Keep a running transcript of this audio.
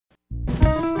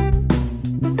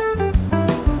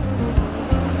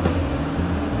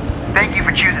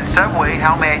Subway,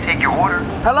 how may I take your order?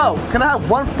 Hello, can I have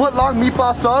 1 foot-long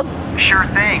meatball sub? Sure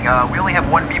thing. We only have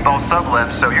 1 meatball sub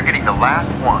left, so you're getting the last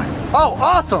one. Oh,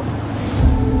 awesome!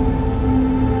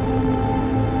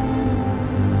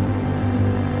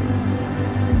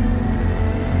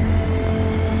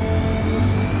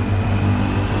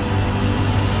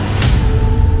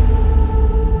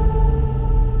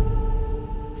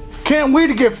 Can't wait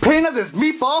to give Panda this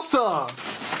meatball sub!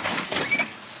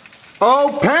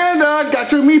 Oh, Panda,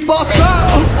 got your meatball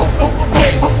sub!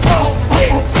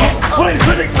 What are you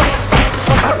doing?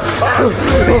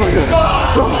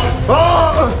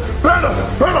 Panda,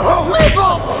 oh,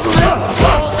 meatball!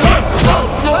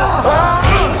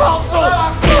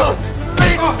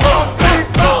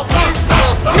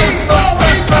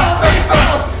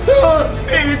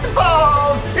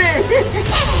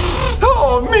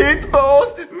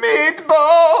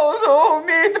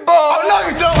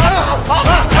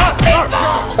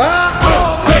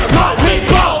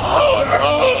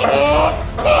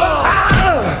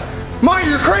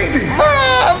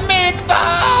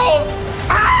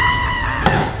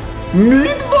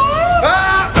 Meatballs?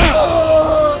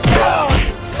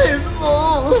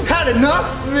 Meatballs! Had enough?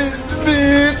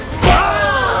 Meatballs!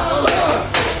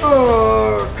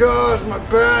 Oh gosh, my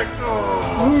back. Oh.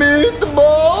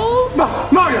 Meatballs?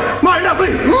 Mario, no,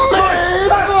 please!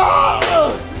 Meatballs!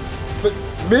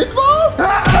 Meatballs?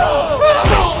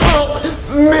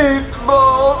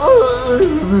 Meatballs?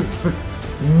 Meatballs?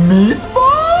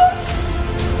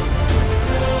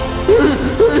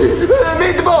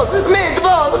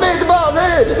 Meatballs! Meatballs! Meatballs!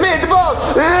 Meatballs!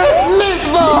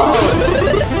 Meatballs!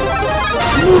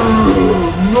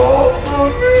 Mamma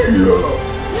mia!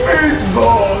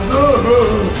 Meatballs!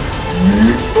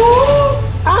 Meatballs!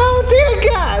 Oh dear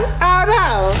God! Oh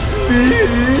no!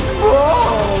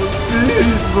 Meatballs!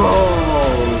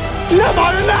 Meatballs! No,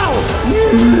 Mario, no!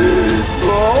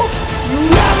 Meatballs!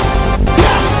 No!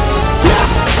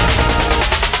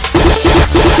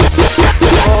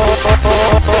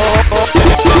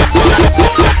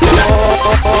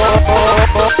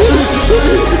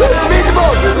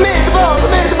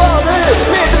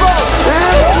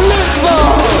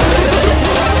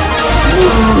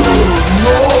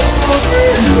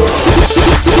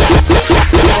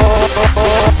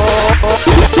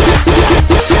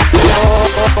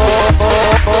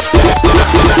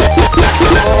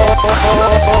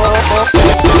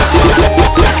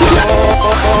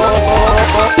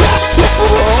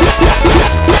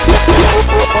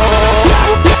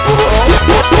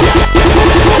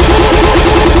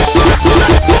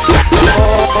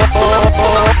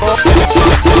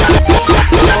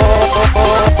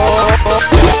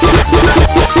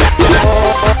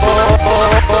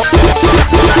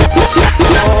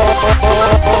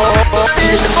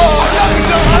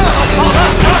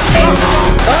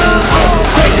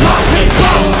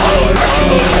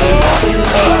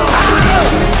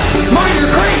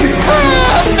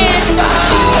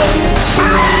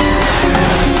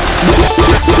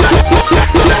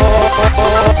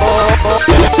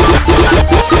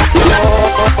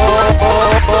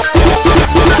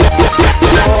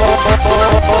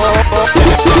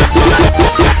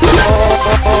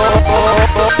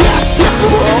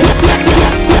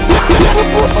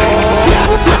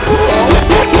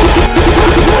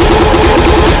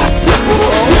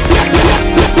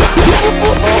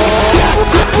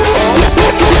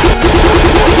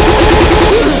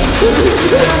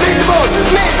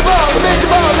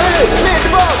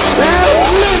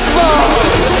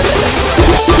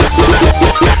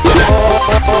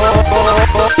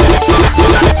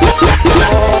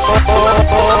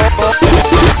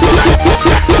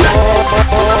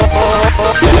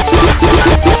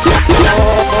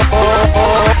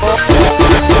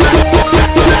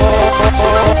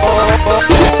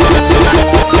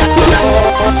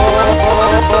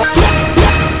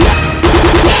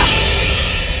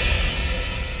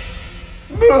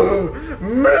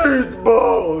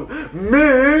 Meatballs!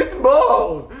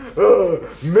 Meatballs!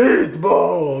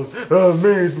 Meatballs!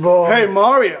 Meatballs! Hey,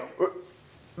 Mario!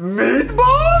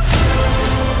 Meatballs?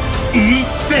 Eat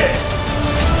this!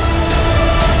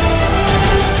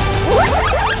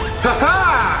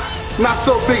 Ha-ha! Not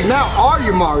so big now, are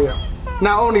you, Mario?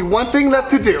 Now only one thing left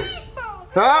to do.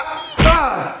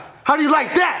 How do you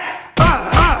like that?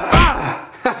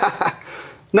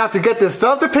 Now to get this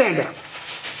stuff to Panda.